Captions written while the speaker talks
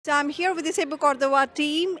So I'm here with the Cebu-Cordova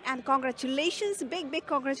team, and congratulations, big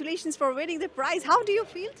congratulations for winning the prize. How do you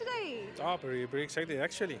feel today? Oh, very excited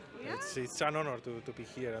actually. Yeah? It's an honor to be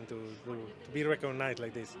here and to be recognized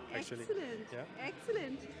like this actually. Excellent, Yeah.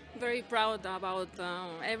 excellent. Very proud about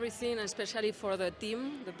everything, especially for the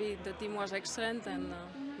team. The team was excellent and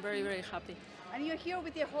very happy. And you're here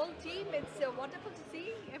with your whole team. It's wonderful to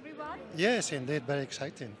see everyone. Yes, indeed, very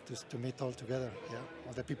exciting to meet all together,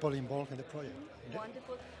 all the people involved in the project. Yeah.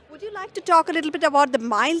 Wonderful. Would you like to talk a little bit about the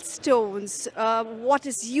milestones? What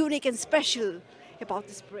is unique and special about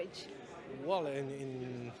this bridge? Well,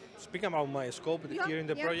 in speaking about my scope here in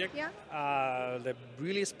the project, the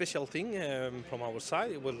really special thing from our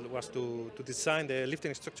side was to design the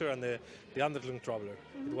lifting structure and the underling traveler.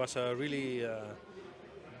 It was a really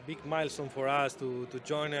big milestone for us to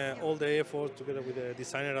join all the efforts together with the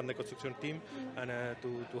designer and the construction team, and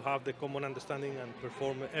to have the common understanding and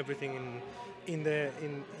perform everything in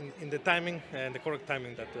the timing and the correct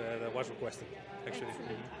timing that was requested. Actually.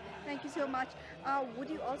 Thank you so much. Would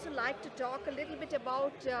you also like to talk a little bit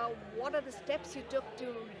about what are the steps you took to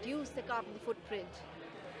reduce the carbon footprint?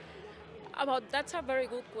 That's a very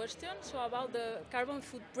good question. So about the carbon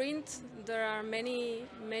footprint, there are many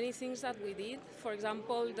things that we did. For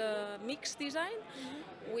example, the mix design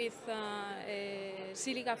with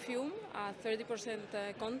silica fume,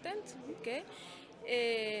 30% content. Okay.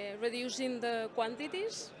 Reducing the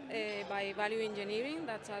quantities by value engineering,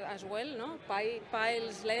 that's as well, no?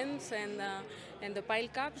 Piles lengths and the pile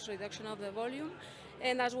caps, reduction of the volume.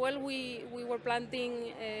 And as well, we were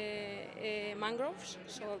planting mangroves,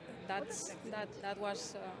 so that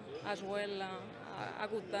was as well a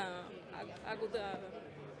good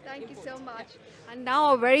Thank input. you so much. And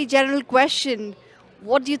now a very general question.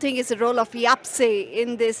 What do you think is the role of IABSE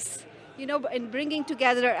in this, in bringing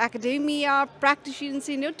together academia, practitioners,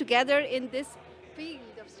 together in this field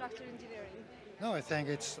of structural engineering? No, I think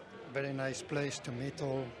it's a very nice place to meet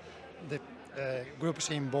all the groups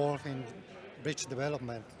involved in bridge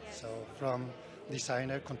development. Yes. So from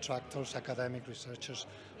designer, contractors, academic researchers,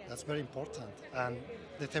 that's very important. And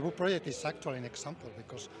the Cebu project is actually an example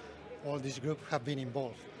because all these groups have been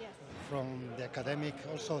involved. Yes. From the academic,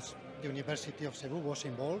 also the University of Cebu was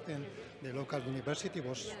involved, and the local university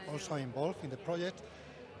was also involved in the project,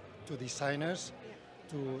 to designers,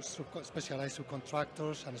 to specialized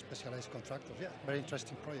subcontractors and specialized contractors. Yeah, very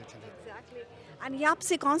interesting project indeed. Exactly. And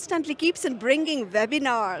IABSE constantly keeps on bringing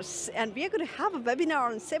webinars, and we are going to have a webinar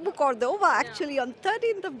on Cebu-Cordova actually on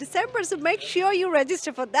 13th of December, so make sure you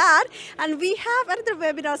register for that. And we have another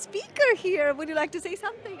webinar speaker here. Would you like to say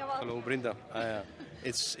something about? Hello, Brinda.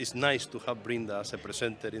 It's nice to have Brinda as a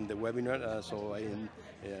presenter in the webinar, so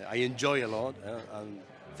I enjoy a lot, and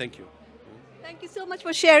thank you. Thank you so much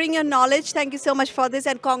for sharing your knowledge. Thank you so much for this,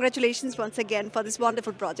 and congratulations once again for this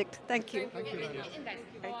wonderful project. Thank you.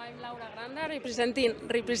 So I'm Laura Granda,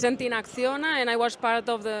 representing Acciona, and I was part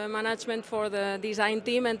of the management for the design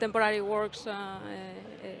team and temporary works,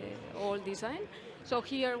 all design. So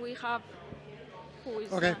here we have, who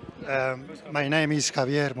is Okay, my name is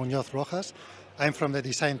Javier Muñoz Rojas. I'm from the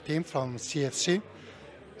design team from CFC,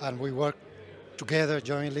 and we work together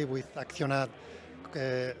jointly with Acciona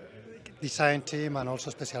design team and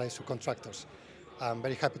also specialized subcontractors. I'm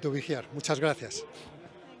very happy to be here. Muchas gracias.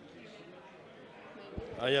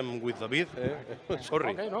 I am with David.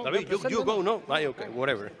 Sorry, Okay, no, David, represent you them. go, no? Okay,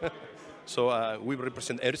 whatever. So we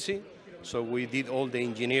represent IABSE. So we did all the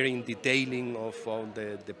engineering detailing of all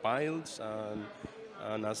the piles,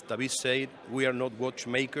 and as David said, we are not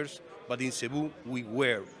watchmakers, but in Cebu we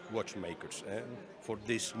were watchmakers for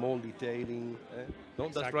this small detailing. No,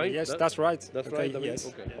 that's Exactly. right. Yes, that's right. That's Okay, right, David. yes.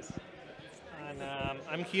 Okay. Yes. And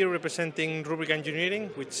I'm here representing Rubric Engineering,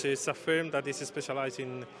 which is a firm that is specialized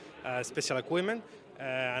in special equipment.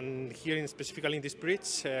 And here, specifically in this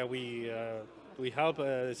bridge, we help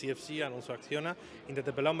CFC and also Acciona in the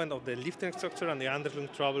development of the lifting structure and the underling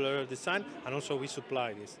traveler design, and also we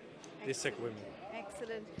supply this equipment.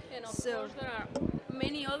 Excellent. And of course, there are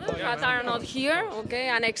many others that are not here. Okay,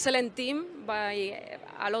 an excellent team by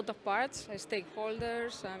a lot of parts,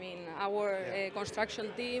 stakeholders. I mean, our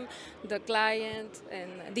construction team, the client,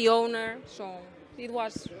 and the owner. So it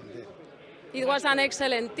was an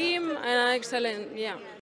excellent team and an excellent,